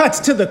 He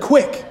cuts to the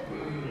quick.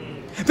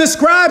 The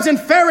scribes and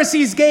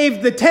Pharisees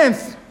gave the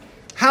tenth.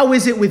 How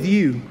is it with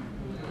you?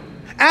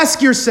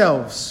 Ask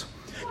yourselves.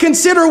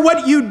 Consider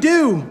what you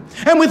do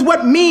and with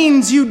what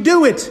means you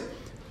do it.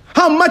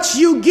 How much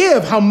you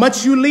give, how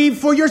much you leave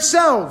for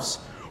yourselves,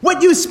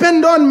 what you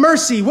spend on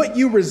mercy, what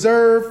you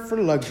reserve for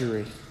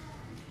luxury.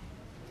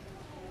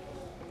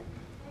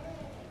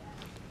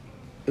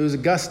 It was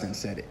Augustine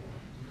said it.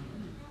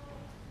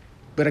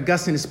 But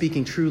Augustine is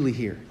speaking truly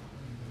here.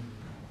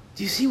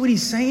 Do you see what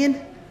he's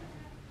saying?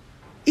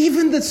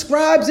 Even the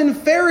scribes and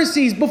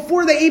Pharisees,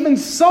 before they even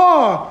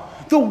saw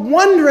the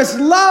wondrous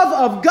love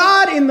of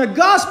God in the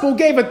gospel,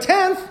 gave a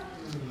tenth.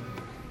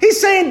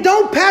 He's saying,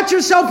 don't pat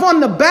yourself on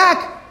the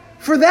back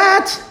for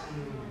that.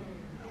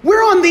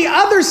 We're on the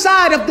other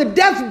side of the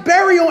death,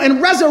 burial,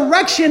 and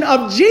resurrection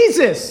of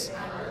Jesus.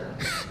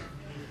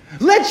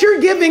 Let your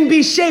giving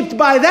be shaped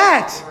by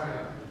that.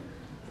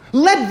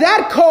 Let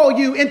that call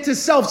you into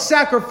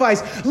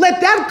self-sacrifice.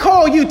 Let that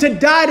call you to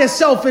die to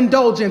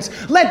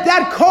self-indulgence. Let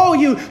that call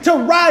you to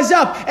rise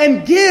up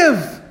and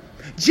give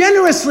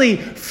generously,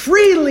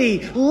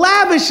 freely,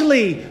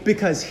 lavishly,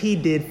 because he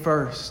did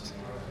first.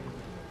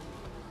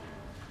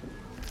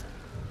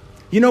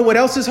 You know what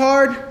else is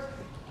hard?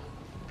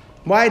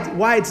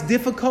 Why it's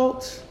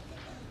difficult?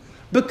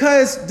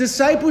 Because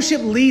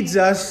discipleship leads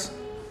us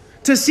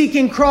to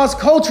seeking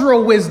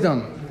cross-cultural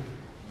wisdom.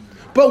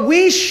 But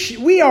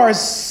we are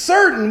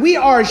certain, we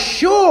are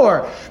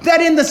sure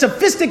that in the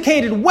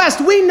sophisticated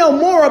West, we know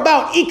more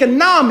about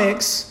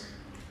economics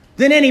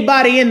than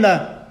anybody in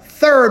the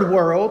third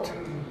world.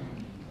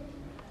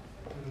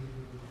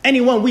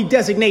 Anyone we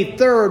designate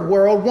third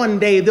world, one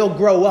day they'll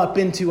grow up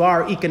into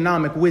our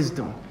economic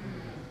wisdom.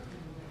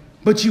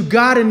 But you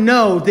got to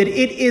know that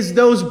it is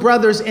those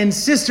brothers and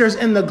sisters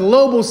in the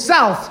global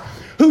South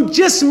who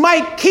just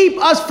might keep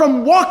us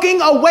from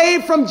walking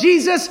away from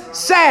Jesus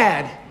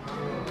sad.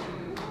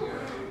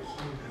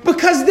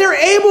 Because they're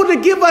able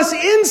to give us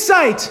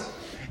insight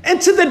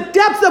into the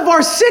depth of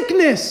our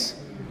sickness.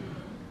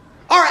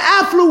 Our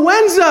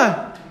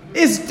affluenza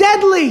is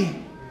deadly,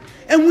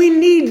 and we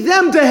need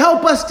them to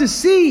help us to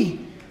see.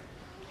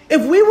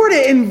 If we were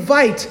to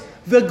invite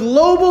the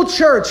global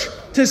church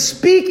to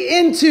speak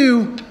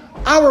into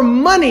our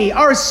money,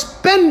 our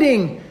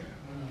spending,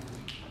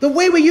 the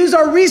way we use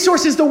our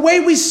resources, the way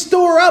we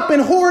store up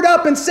and hoard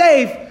up and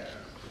save,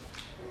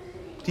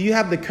 do you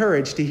have the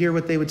courage to hear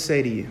what they would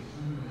say to you?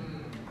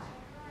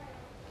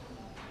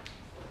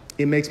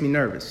 It makes me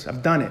nervous.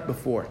 I've done it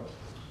before.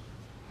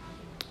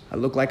 I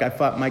look like I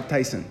fought Mike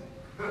Tyson.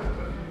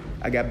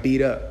 I got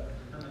beat up.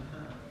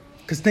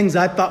 Because things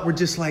I thought were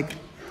just like,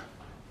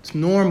 it's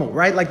normal,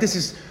 right? Like this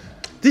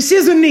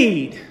is a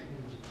need.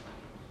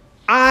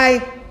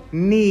 I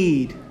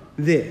need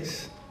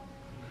this.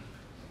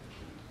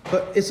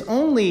 But it's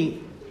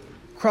only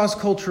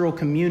cross-cultural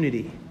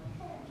community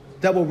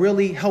that will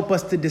really help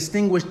us to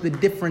distinguish the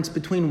difference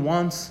between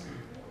wants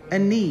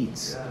and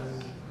needs,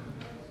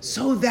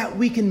 so that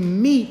we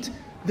can meet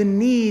the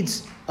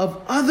needs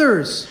of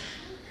others.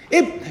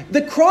 If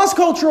the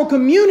cross-cultural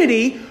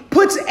community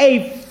puts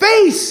a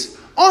face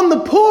on the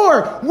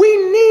poor,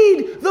 we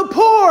need the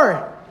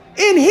poor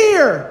in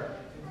here.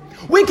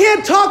 We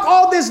can't talk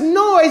all this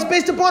noise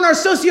based upon our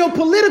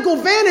socio-political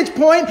vantage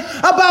point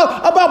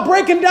about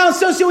breaking down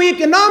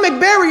socioeconomic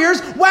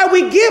barriers while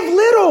we give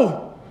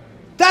little.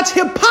 That's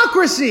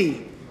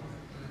hypocrisy.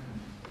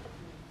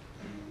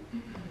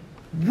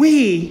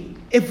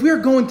 If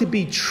we're going to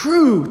be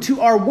true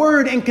to our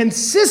word and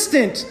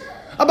consistent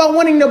about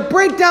wanting to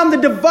break down the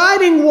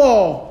dividing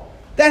wall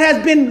that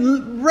has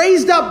been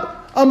raised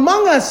up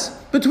among us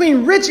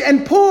between rich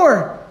and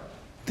poor,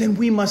 then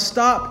we must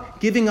stop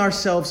giving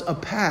ourselves a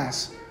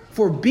pass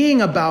for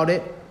being about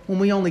it when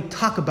we only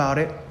talk about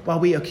it while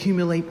we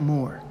accumulate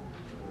more.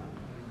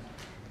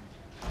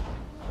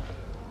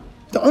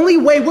 The only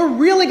way we're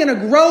really going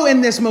to grow in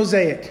this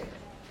mosaic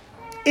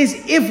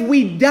is if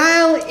we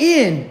dial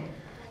in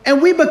and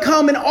we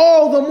become an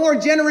all the more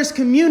generous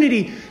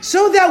community,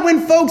 so that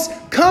when folks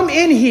come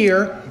in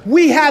here,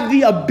 we have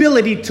the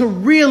ability to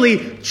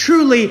really,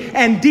 truly,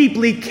 and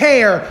deeply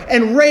care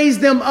and raise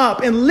them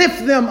up and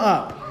lift them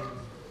up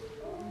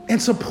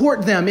and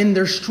support them in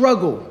their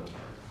struggle.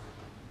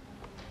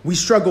 We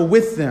struggle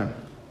with them.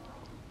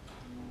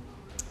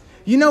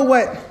 You know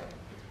what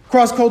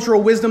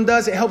cross-cultural wisdom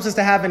does? It helps us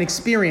to have an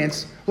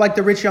experience like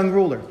the rich young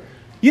ruler.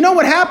 You know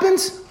what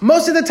happens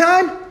most of the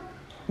time?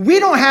 We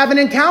don't have an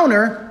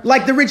encounter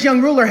like the rich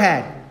young ruler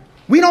had.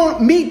 We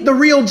don't meet the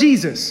real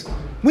Jesus.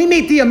 We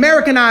meet the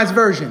Americanized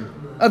version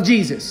of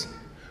Jesus,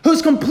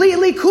 who's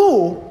completely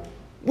cool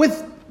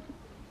with,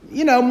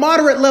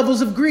 moderate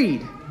levels of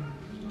greed,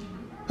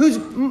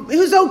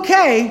 who's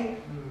okay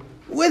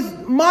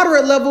with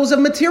moderate levels of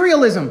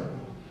materialism.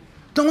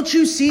 Don't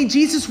you see?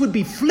 Jesus would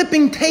be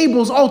flipping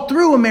tables all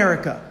through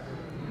America.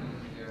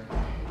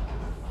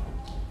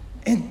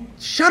 And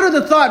shudder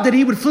the thought that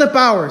he would flip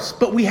ours,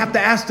 but we have to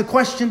ask the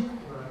question.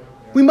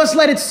 We must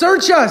let it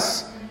search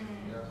us.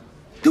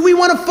 Do we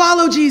want to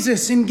follow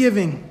Jesus in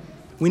giving?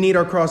 We need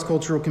our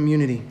cross-cultural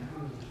community.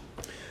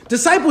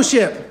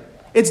 Discipleship,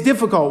 it's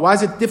difficult. Why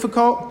is it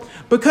difficult?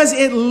 Because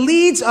it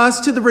leads us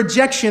to the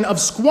rejection of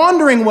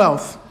squandering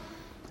wealth.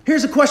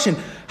 Here's a question.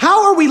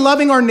 How are we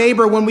loving our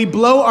neighbor when we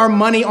blow our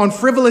money on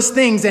frivolous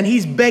things and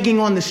he's begging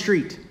on the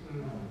street?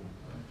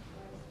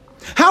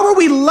 How are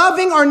we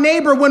loving our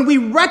neighbor when we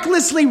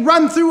recklessly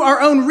run through our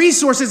own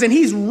resources and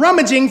he's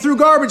rummaging through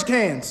garbage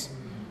cans?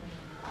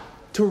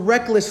 To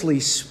recklessly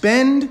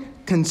spend,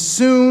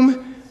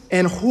 consume,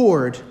 and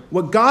hoard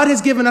what God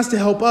has given us to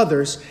help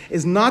others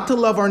is not to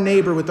love our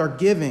neighbor with our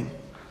giving.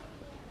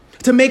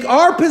 To make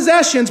our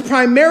possessions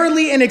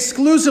primarily and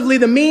exclusively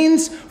the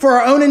means for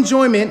our own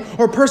enjoyment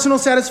or personal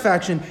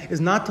satisfaction is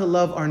not to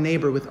love our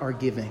neighbor with our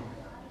giving.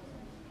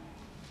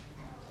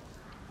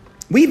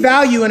 We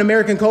value in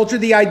American culture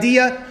the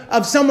idea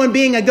of someone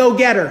being a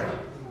go-getter.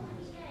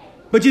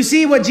 But you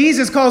see what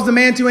Jesus calls the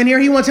man to in here?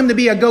 He wants him to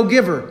be a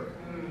go-giver.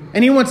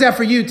 And he wants that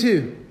for you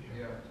too.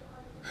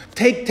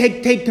 Take,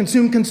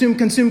 consume.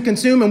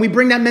 And we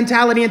bring that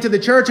mentality into the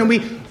church. And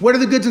what are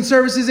the goods and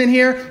services in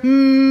here?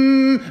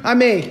 I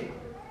may.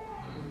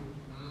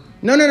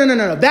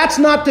 No. That's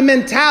not the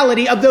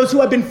mentality of those who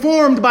have been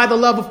formed by the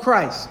love of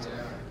Christ.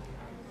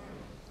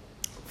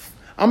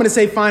 I'm going to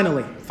say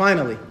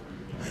finally.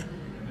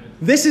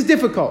 This is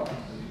difficult.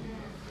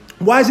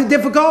 Why is it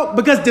difficult?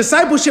 Because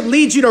discipleship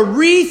leads you to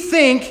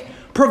rethink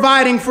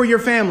providing for your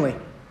family.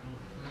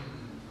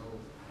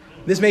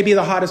 This may be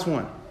the hottest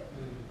one.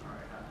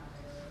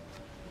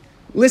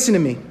 Listen to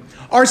me.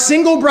 Our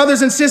single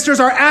brothers and sisters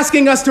are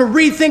asking us to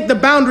rethink the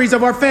boundaries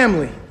of our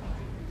family.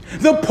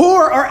 The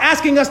poor are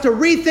asking us to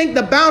rethink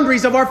the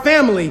boundaries of our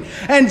family.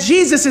 And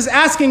Jesus is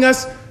asking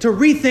us to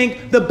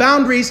rethink the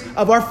boundaries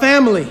of our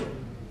family.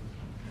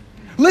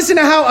 Listen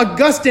to how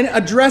Augustine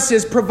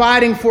addresses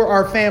providing for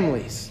our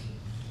families.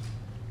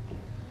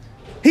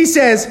 He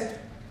says,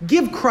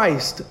 give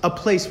Christ a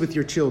place with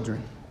your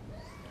children.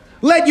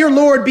 Let your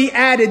Lord be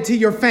added to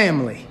your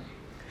family.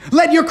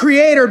 Let your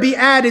Creator be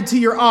added to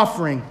your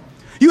offering.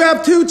 You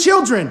have 2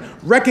 children,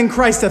 reckon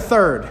Christ a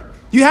third.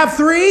 You have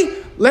 3,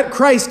 let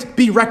Christ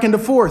be reckoned a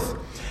fourth.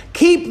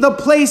 Keep the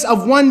place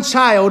of 1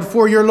 child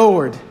for your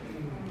Lord.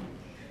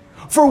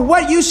 For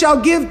what you shall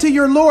give to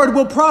your Lord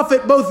will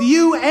profit both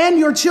you and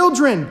your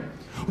children.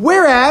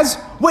 Whereas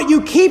what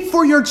you keep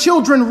for your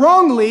children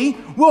wrongly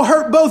will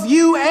hurt both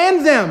you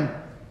and them.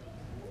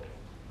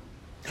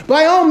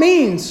 By all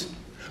means,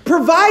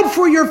 provide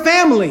for your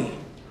family.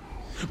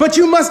 But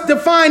you must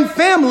define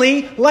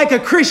family like a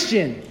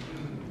Christian.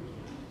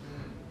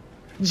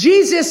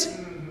 Jesus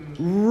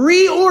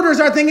reorders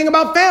our thinking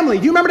about family.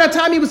 Do you remember that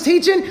time he was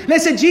teaching? And they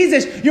said,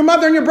 Jesus, your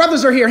mother and your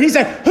brothers are here. And he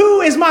said,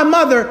 who is my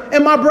mother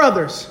and my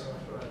brothers?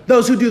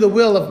 Those who do the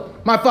will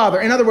of my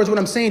Father. In other words, what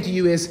I'm saying to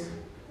you is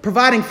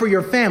providing for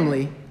your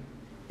family,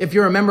 if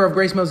you're a member of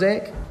Grace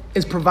Mosaic,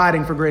 is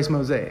providing for Grace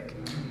Mosaic.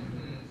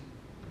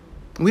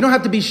 We don't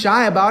have to be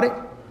shy about it.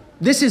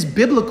 This is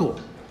biblical.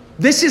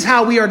 This is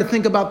how we are to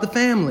think about the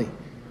family.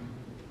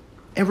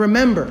 And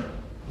remember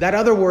that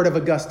other word of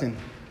Augustine,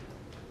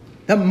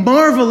 that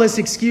marvelous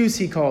excuse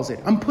he calls it.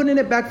 I'm putting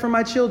it back for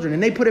my children,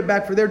 and they put it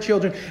back for their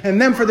children,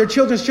 and them for their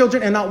children's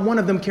children, and not one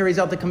of them carries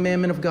out the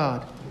commandment of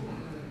God.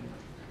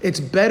 It's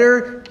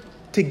better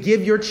to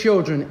give your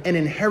children an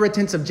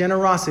inheritance of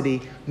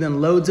generosity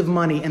than loads of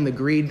money and the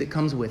greed that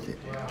comes with it.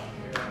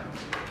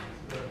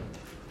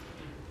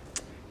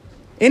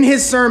 In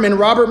his sermon,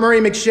 Robert Murray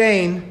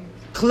McCheyne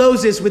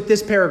closes with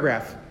this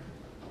paragraph.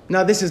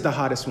 Now, this is the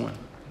hottest one.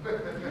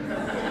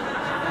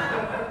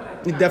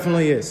 It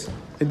definitely is.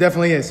 It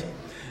definitely is.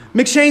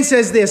 McCheyne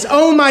says this,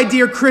 oh, my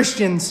dear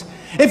Christians,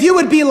 if you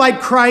would be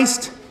like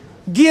Christ,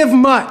 give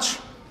much,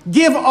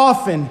 give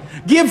often,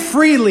 give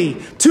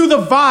freely to the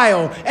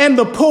vile and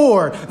the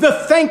poor,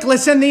 the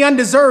thankless and the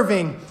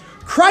undeserving.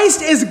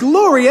 Christ is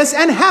glorious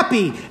and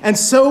happy, and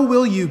so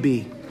will you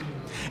be.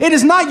 It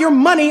is not your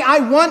money I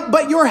want,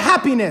 but your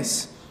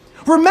happiness.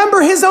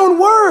 Remember his own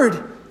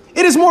word.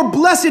 It is more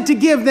blessed to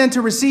give than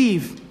to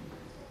receive.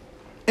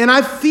 And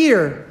I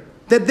fear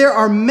that there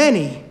are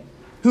many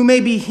who may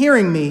be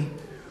hearing me,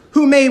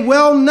 who may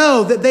well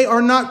know that they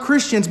are not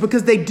Christians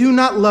because they do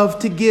not love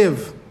to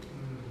give.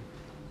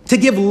 To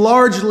give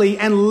largely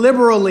and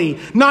liberally,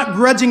 not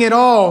grudging at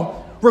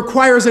all,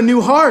 requires a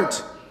new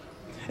heart.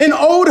 An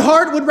old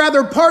heart would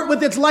rather part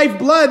with its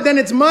lifeblood than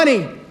its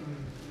money.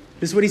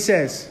 This is what he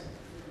says.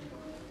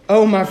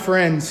 Oh, my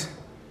friends,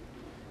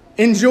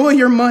 enjoy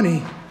your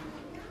money.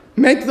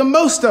 Make the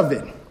most of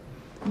it.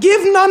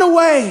 Give none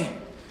away.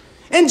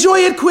 Enjoy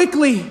it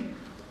quickly.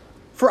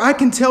 For I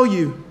can tell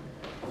you,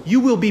 you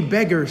will be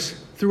beggars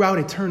throughout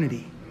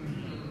eternity.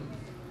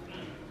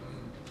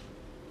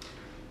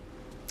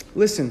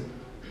 Listen,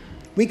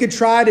 we could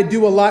try to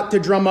do a lot to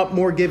drum up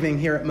more giving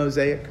here at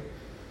Mosaic.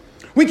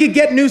 We could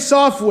get new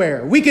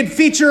software. We could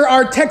feature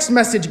our text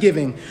message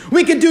giving.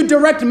 We could do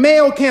direct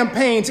mail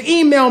campaigns,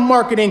 email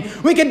marketing.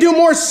 We could do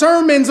more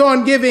sermons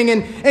on giving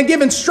and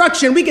give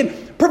instruction. We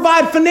could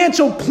provide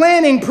financial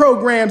planning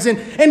programs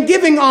and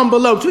giving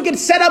envelopes. We could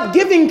set up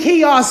giving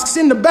kiosks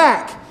in the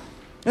back.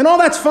 And all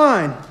that's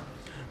fine.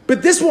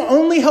 But this will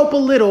only help a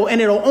little,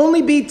 and it'll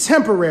only be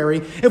temporary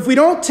if we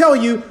don't tell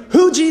you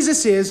who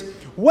Jesus is,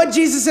 what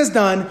Jesus has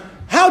done,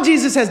 how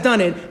Jesus has done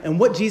it, and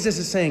what Jesus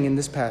is saying in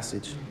this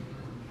passage.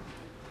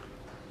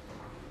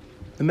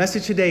 The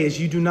message today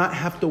is you do not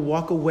have to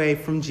walk away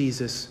from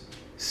Jesus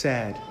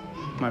sad,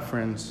 my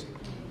friends.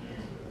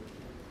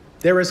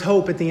 There is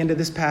hope at the end of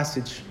this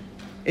passage.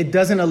 It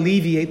doesn't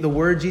alleviate the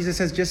word Jesus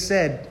has just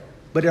said,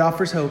 but it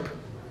offers hope.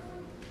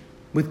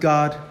 With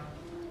God,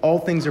 all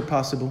things are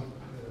possible.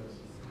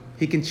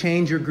 He can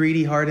change your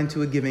greedy heart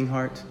into a giving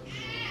heart.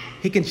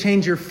 He can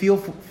change your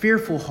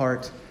fearful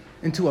heart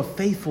into a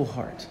faithful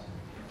heart.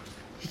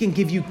 He can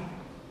give you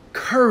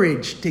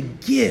courage to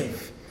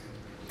give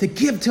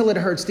till it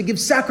hurts, to give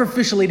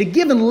sacrificially, to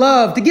give in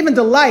love, to give in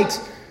delight,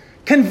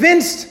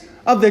 convinced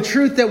of the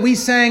truth that we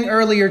sang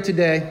earlier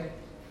today.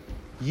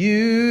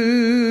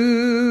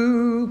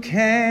 You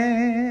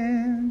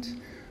can't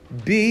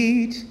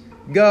beat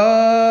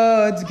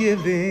God's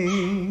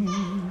giving,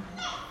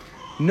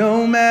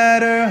 no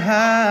matter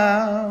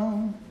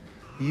how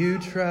you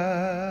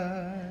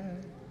try.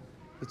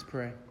 Let's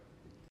pray.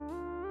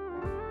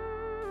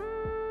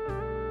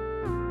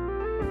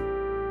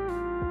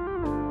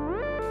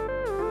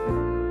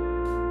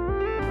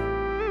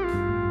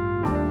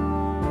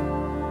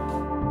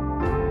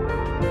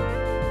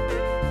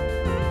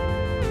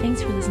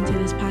 Thanks for listening to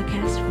this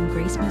podcast from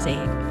Grace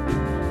Mosaic.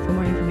 For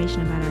more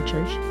information about our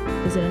church,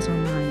 visit us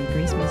online at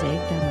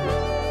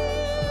gracemosaic.org.